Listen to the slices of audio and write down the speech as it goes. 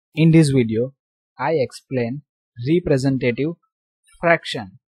In this video, I explain representative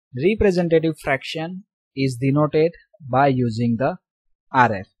fraction. Representative fraction is denoted by using the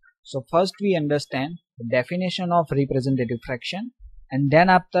RF. So first we understand the definition of representative fraction, and then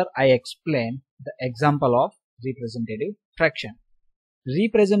after I explain the example of representative fraction.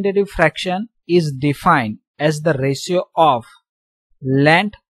 Representative fraction is defined as the ratio of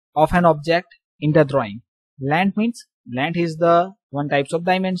length of an object in the drawing. Length means length is the one types of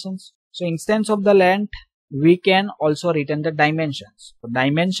dimensions. So instead of the length, we can also written the dimensions. So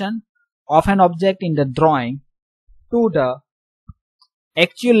dimension of an object in the drawing to the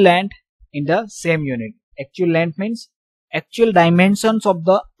actual length in the same unit. Actual length means actual dimensions of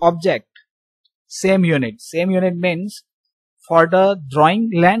the object, same unit. Same unit means for the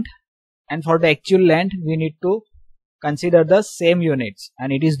drawing length and for the actual length we need to consider the same units,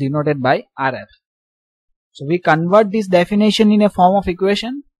 and it is denoted by RF. So we convert this definition in a form of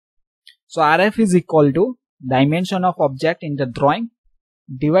equation. So RF is equal to dimension of object in the drawing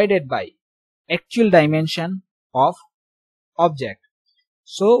divided by actual dimension of object.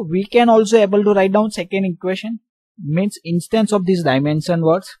 So we can also able to write down second equation, means instance of this dimension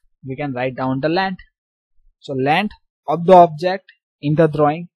words we can write down the length. So length of the object in the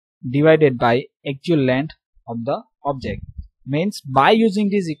drawing divided by actual length of the object. Means by using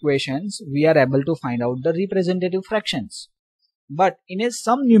these equations we are able to find out the representative fractions. But in a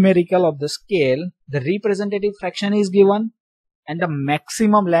sum numerical of the scale, the representative fraction is given and the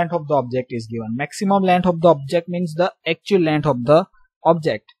maximum length of the object is given. Maximum length of the object means the actual length of the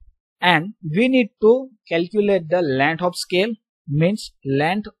object, and we need to calculate the length of scale, means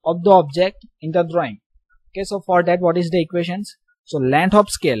length of the object in the drawing. Okay, so for that what is the equations? So length of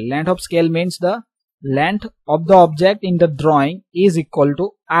scale means the length of the object in the drawing is equal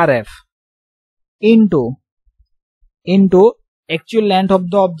to RF into actual length of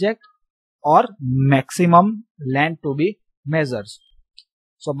the object or maximum length to be measured.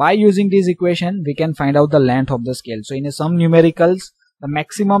 So by using this equation we can find out the length of the scale. So in some numericals the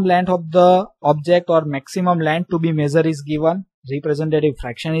maximum length of the object or maximum length to be measured is given, representative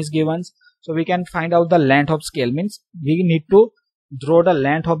fraction is given. So we can find out the length of scale, means we need to draw the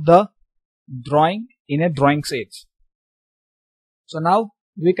length of the drawing in a drawing sheet. So now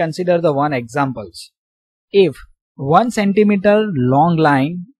we consider the one examples. If 1 centimeter long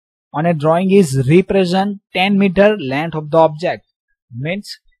line on a drawing is represent 10 meter length of the object,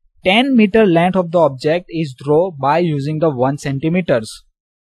 means 10 meter length of the object is drawn by using the 1 centimeters.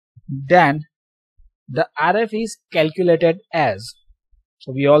 Then the RF is calculated as,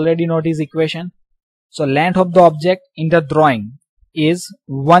 so we already know this equation. So length of the object in the drawing is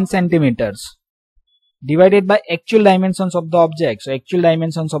 1 centimeters divided by actual dimensions of the object. So actual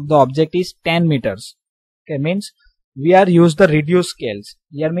dimensions of the object is 10 meters. Okay, means we are use the reduced scales.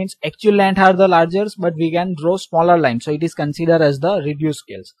 Here means actual length are the larger, but we can draw smaller lines. So it is considered as the reduced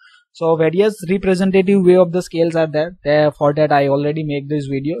scales. So various representative way of the scales are there. For that I already make this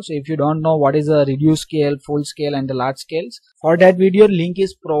video. So if you don't know what is a reduced scale, full scale and the large scales, for that video link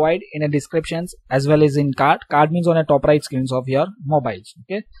is provided in the descriptions as well as in card. Card means on a top right screens of your mobiles.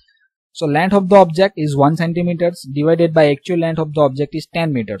 Okay. So length of the object is 1 centimeters divided by actual length of the object is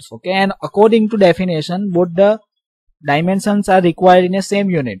 10 meters. Okay, and according to definition both the dimensions are required in the same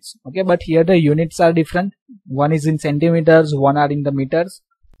units. Okay, but here the units are different. One is in centimeters, one are in the meters.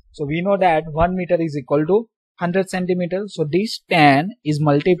 So we know that 1 meter is equal to 100 centimeters. So this 10 is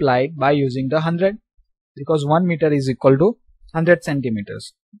multiplied by using the 100, because 1 meter is equal to 100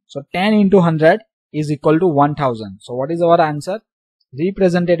 centimeters. So 10 into 100 is equal to 1000. So what is our answer?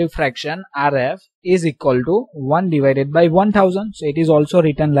 Representative fraction RF is equal to 1 divided by 1000. So it is also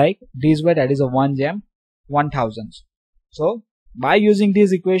written like this way, that is a 1 gem 1000. So by using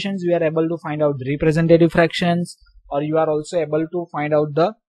these equations we are able to find out representative fractions, or you are also able to find out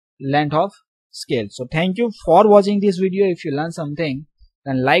the length of scale. So thank you for watching this video. If you learn something,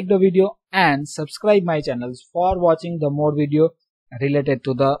 then like the video and subscribe my channels for watching the more video related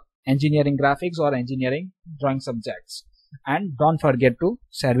to the engineering graphics or engineering drawing subjects. And don't forget to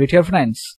share with your friends.